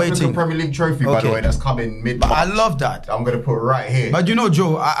people are waiting. Premier League trophy, by the way, that's coming mid-March. I love that. I'm going to put it right here. But Joe,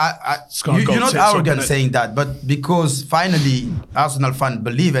 you're not arrogant saying that, but because finally Arsenal fans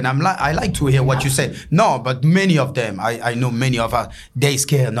believe, and I like to hear what you say. No, but many of them, I know many of us, they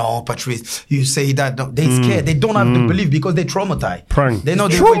scared. No, Patrice, you say that. No, they scared. They don't have the belief because they traumatized. Prang. They know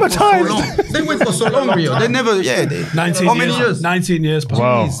they wait for so long. Rio. They never. 19 how many years? 19 years.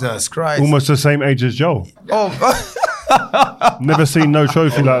 Wow. Jesus Christ. Almost the same age as Joel. Oh. Never seen no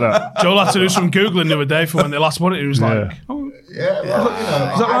trophy like that. Joel had to do some Googling the other day for when they last won it. He was like, is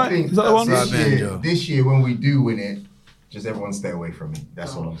that right? Is that the one? This year, when we do win it, just everyone stay away from me.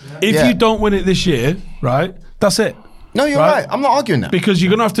 That's all I'm saying. If you don't win it this year, right, that's it. No, you're right. I'm not arguing that. Because you're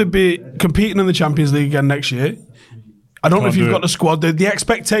going to have to be competing in the Champions League again next year. I don't know if you've got the squad. The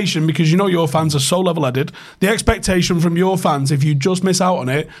expectation, because your fans are so level-headed, the expectation from your fans, if you just miss out on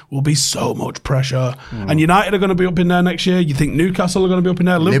it, will be so much pressure. And United are going to be up in there next year. You think Newcastle are going to be up in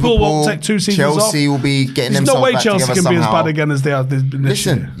there? Liverpool won't take 2 seasons Chelsea off. will be getting There's themselves no way back Chelsea can together be as somehow. bad again as they have been this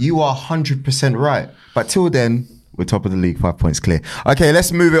year. You are 100% right. But till then, We're top of the league, 5 points clear. Okay,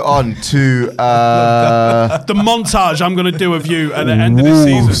 let's move it on to the montage I'm going to do of you at the end of the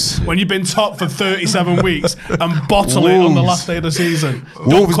season when you've been top for 37 weeks and bottle it on the last day of the season.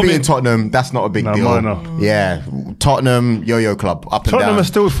 Wolves beating Tottenham, that's not a big deal. Minor. Yeah, Tottenham, yo-yo club, up and Tottenham down. are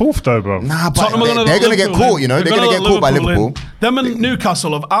still fourth though, bro. Nah, but Tottenham they're going to get caught, you know. They're going to get caught by Liverpool. Them and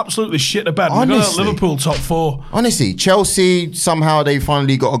Newcastle have absolutely shit the bed. They're going to Liverpool top 4. Honestly, Chelsea, somehow they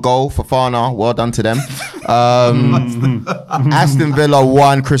finally got a goal for Fana. Well done to them. Aston Villa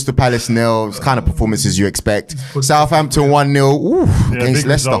 1, Crystal Palace 0. It's kind of performances you expect. Southampton 1-0 against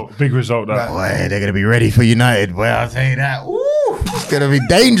Leicester. Big result, that. Boy, they're going to be ready for United. Boy, I'll tell you that. It's going to be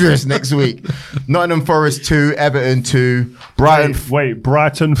dangerous next week. Nottingham Forest 2, Everton 2, Brighton. Wait,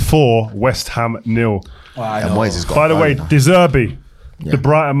 Brighton 4, West Ham 0. And Moyes has got By the way, now. De Zerbi, the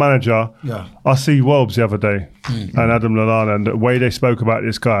Brighton manager, I see Wolves the other day and Adam Lallana, and the way they spoke about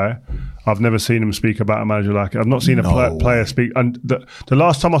this guy, I've never seen him speak about a manager like it. I've not seen a player speak. And the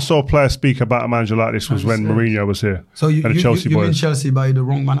last time I saw a player speak about a manager like this was when Mourinho was here. So you Chelsea boys. mean Chelsea by the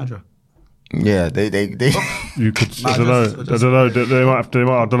wrong manager? Yeah, they You could. I don't know. They might have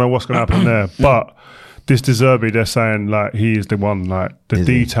to. I don't know what's going to happen there. But this De Zerbi, they're saying like he is the one. Like the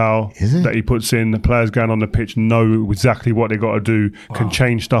detail that he puts in, the players going on the pitch know exactly what they got to do. Can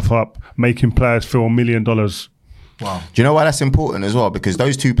change stuff up, making players feel $1 million. Wow. Do you know why that's important as well? Because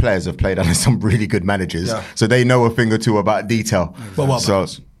those two players have played under some really good managers, so they know a thing or two about detail.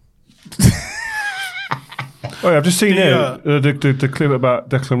 Oh, I've just seen the clip about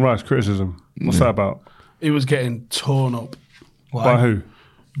Declan Rice criticism. What's that about? He was getting torn up. By who?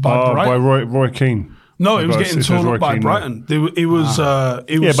 By Brighton. By Roy Keane. No, he was getting torn up by Brighton. He was. But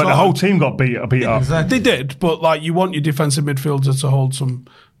the whole team got beat up. Exactly. They did, but like you want your defensive midfielder to hold some,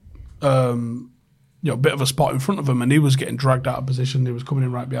 bit of a spot in front of him, and he was getting dragged out of position. He was coming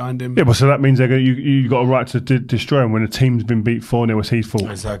in right behind him. Yeah, but so that means you got a right to destroy him when the team's been beat 4-0. It's his fault.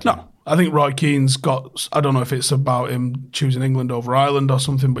 Exactly. No. I think Roy Keane's got, I don't know if it's about him choosing England over Ireland or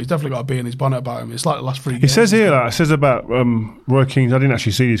something, but he's definitely got a bee in his bonnet about him. It's like the last 3 games. He says here, it says about Roy Keane, I didn't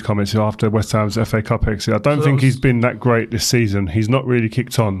actually see these comments after West Ham's FA Cup exit. I don't think he's been that great this season. He's not really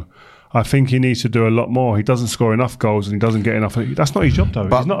kicked on. I think he needs to do a lot more. He doesn't score enough goals and he doesn't get enough. That's not his job though.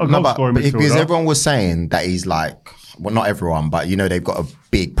 He's not a goal scoring midfielder. Because everyone was saying that he's like, well, not everyone, but they've got a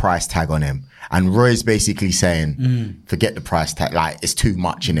big price tag on him. And Roy's basically saying, forget the price tag. Like, it's too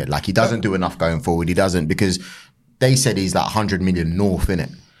much in it. Like, he doesn't do enough going forward. He doesn't, because they said he's like 100 million north in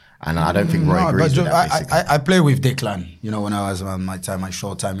it. And I don't think Roy agrees with that, basically. I play with Declan, when I was on my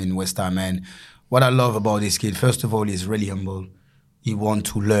short time in West Ham. And what I love about this kid, first of all, he's really humble. He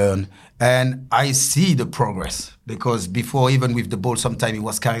wants to learn. And I see the progress, because before, even with the ball, sometimes he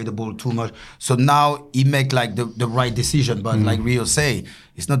was carrying the ball too much. So now he make like the right decision. But like Rio say,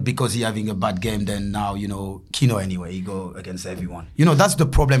 it's not because he having a bad game, then now, Kino anyway, he go against everyone. That's the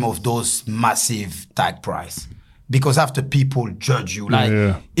problem of those massive tag price. Because after people judge you,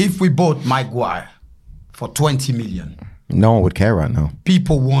 if we bought Maguire for 20 million, no one would care right now.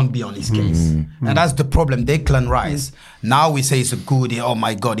 People won't be on his case. And that's the problem. Declan Rice, now we say he's a good, oh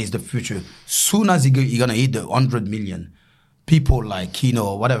my God, he's the future. Soon as he's going to hit the 100 million, people like Kino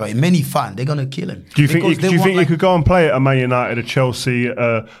or whatever, many fans, they're going to kill him. Do you think he could go and play at a Man United, a Chelsea,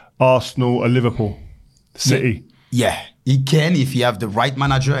 Arsenal, a Liverpool, City? Yeah, he can if he have the right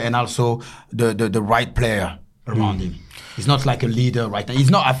manager and also the right player around him. He's not like a leader right now. He's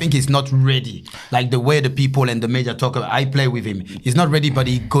not. I think he's not ready. Like the way the people and the media talk about. I play with him. He's not ready, but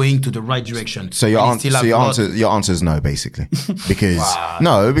he's going to the right direction. So your answer is no, basically,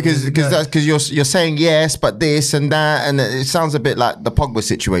 because because you're saying yes, but this and that, and it sounds a bit like the Pogba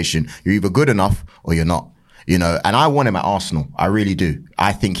situation. You're either good enough or you're not. And I want him at Arsenal. I really do.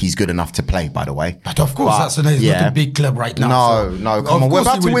 I think he's good enough to play, by the way. But of course, Arsenal is not a big club right now. No, come on. We're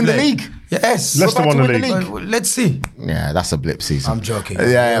about to win the league. Yes. Leicester won the league. Let's see. Yeah, that's a blip season. I'm joking.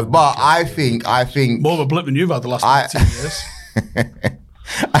 Yeah, but I think more of a blip than you've had the last 15 years.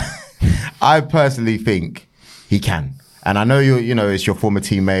 I personally think he can. And I know it's your former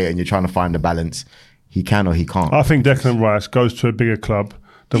teammate and you're trying to find the balance. He can or he can't. I think Declan Rice goes to a bigger club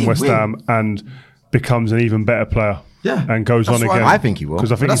than West Ham and becomes an even better player. Yeah, and goes on again. I think he will,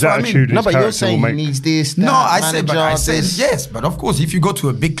 because I think his attitude, his but you're saying he needs this. That, I said yes, but of course, if you go to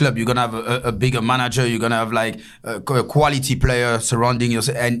a big club, you're gonna have a bigger manager. You're gonna have like a quality player surrounding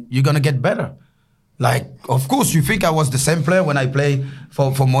yourself, and you're gonna get better. Like, of course, you think I was the same player when I play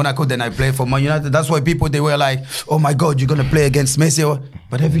for Monaco than I play for Man United. That's why people, they were like, "Oh my God, you're gonna play against Messi."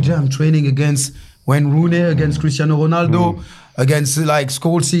 But every day I'm training against Wayne Rooney, against Cristiano Ronaldo, against like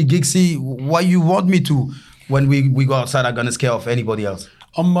Scholesy, Giggsy. Why you want me to? When we go outside, I'm going to scare off anybody else.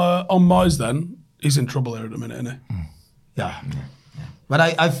 On Moyes then, He's in trouble there at the minute, isn't he? Yeah. But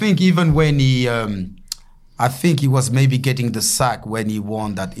I think even when he, I think he was maybe getting the sack when he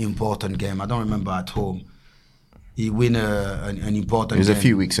won that important game. I don't remember at home. He win an important game. It was a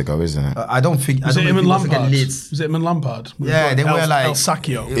few weeks ago, isn't it? I don't think... Was it him and Lampard? Was it him and Lampard? Yeah, they were like... El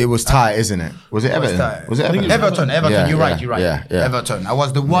Sacchio. It was tight, isn't it? Was it Everton? Was it Everton? Everton. Yeah, You're yeah, right. yeah. Everton. I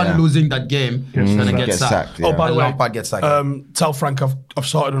was the one losing that game. He's going to get sacked. Yeah. Oh, by the way, Lampard gets sacked. tell Frank I've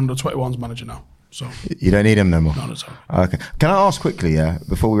started under 21's manager now. So you don't need him no more? No, that's all. Okay. Can I ask quickly,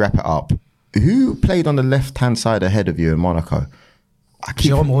 before we wrap it up, who played on the left-hand side ahead of you in Monaco?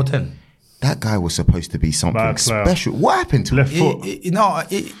 Jérôme Roten. That guy was supposed to be something special. What happened to him? Left foot?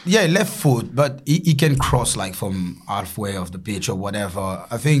 Left foot, but he can cross like from halfway of the pitch or whatever.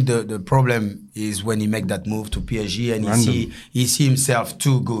 I think the problem is when he make that move to PSG and he see himself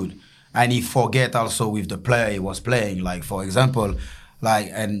too good. And he forget also with the player he was playing. Like, for example,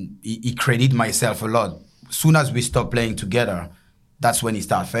 and he credit myself a lot. Soon as we stop playing together, that's when he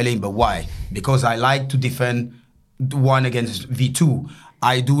start failing. But why? Because I like to defend 1 against V2.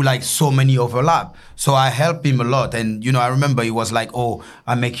 I do like so many overlap. So I help him a lot. And, I remember he was like, oh,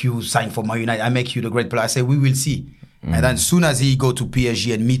 I make you sign for Man United. I make you the great player. I say, we will see. And then as soon as he go to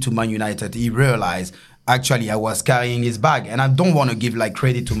PSG and me to Man United, he realized, actually, I was carrying his bag. And I don't want to give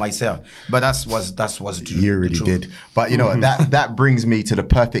credit to myself. But that was true. You really did. But you know what? That brings me to the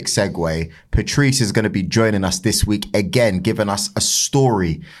perfect segue. Patrice is going to be joining us this week again, giving us a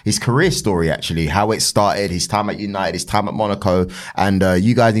story, his career story actually, how it started, his time at United, his time at Monaco. And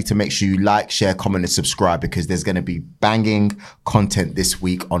you guys need to make sure you like, share, comment and subscribe because there's going to be banging content this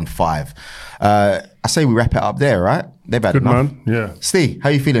week on 5. I say we wrap it up there, right? They've had enough. Good man, yeah. Steve, how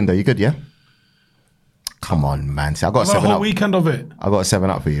you feeling though? You good, yeah? Come on, man. See, I got a 7 whole up. weekend of it. I got a 7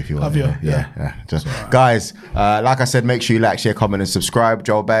 up for you if you want. Have you? Yeah. Just, guys, like I said, make sure you like, share, comment, and subscribe.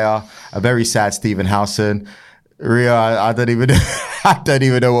 Joel Bayer, a very sad Stephen Howson. Rio, I don't even, I don't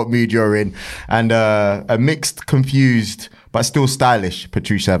even know what mood you're in, and a mixed, confused, but still stylish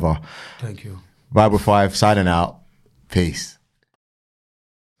Patrice Ever. Thank you. Bible 5 signing out. Peace.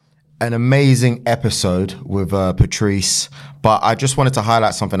 An amazing episode with Patrice, but I just wanted to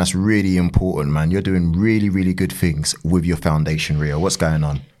highlight something that's really important, man. You're doing really, really good things with your foundation, Rio. What's going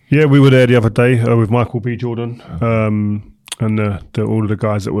on? Yeah, we were there the other day with Michael B. Jordan, and all of the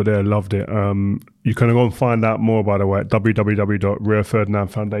guys that were there loved it. You can go and find out more, by the way, at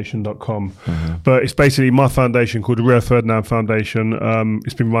www.rioferdinandfoundation.com. But it's basically my foundation called the Rio Ferdinand Foundation.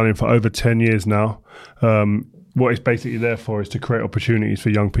 It's been running for over 10 years now. What it's basically there for is to create opportunities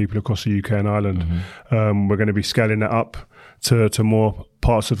for young people across the UK and Ireland. We're going to be scaling that up to more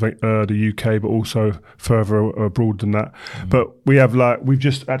parts of the UK, but also further abroad than that. But we have we've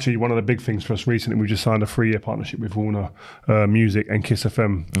just actually, one of the big things for us recently, we just signed a 3-year partnership with Warner Music and Kiss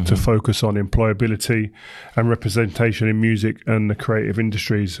FM to focus on employability and representation in music and the creative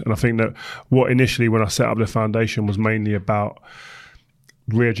industries. And I think that what initially, when I set up the foundation, was mainly about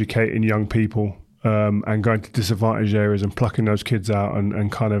re-educating young people and going to disadvantaged areas and plucking those kids out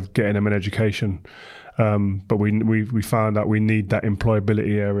and kind of getting them an education. But we found that we need that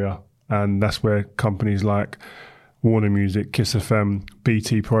employability area, and that's where companies like Warner Music, Kiss FM,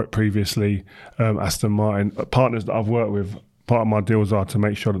 BT previously, Aston Martin, partners that I've worked with, part of my deals are to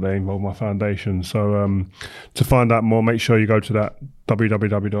make sure that they involve my foundation. So to find out more, make sure you go to that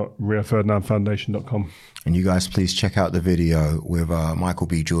www.rioferdinandfoundation.com. And you guys please check out the video with Michael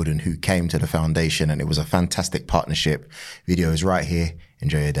B. Jordan, who came to the foundation, and it was a fantastic partnership. Video is right here.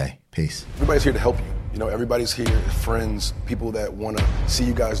 Enjoy your day. Peace. Everybody's here to help you. You know, everybody's here, friends, people that want to see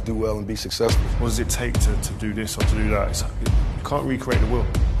you guys do well and be successful. What does it take to do this or to do that? You can't recreate the wheel.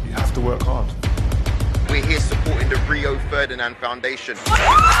 You have to work hard. We're here supporting the Rio Ferdinand Foundation.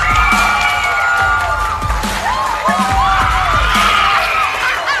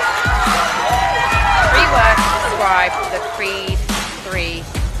 Rework, subscribe to the Creed 3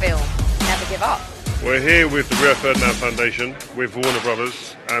 film. Never give up. We're here with the Rio Ferdinand Foundation, with Warner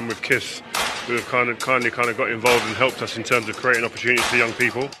Brothers and with Kiss, who have kindly got involved and helped us in terms of creating opportunities for young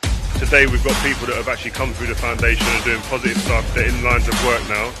people. Today we've got people that have actually come through the foundation and doing positive stuff. They're in lines of work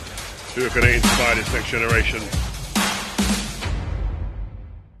now, who are going to inspire this next generation.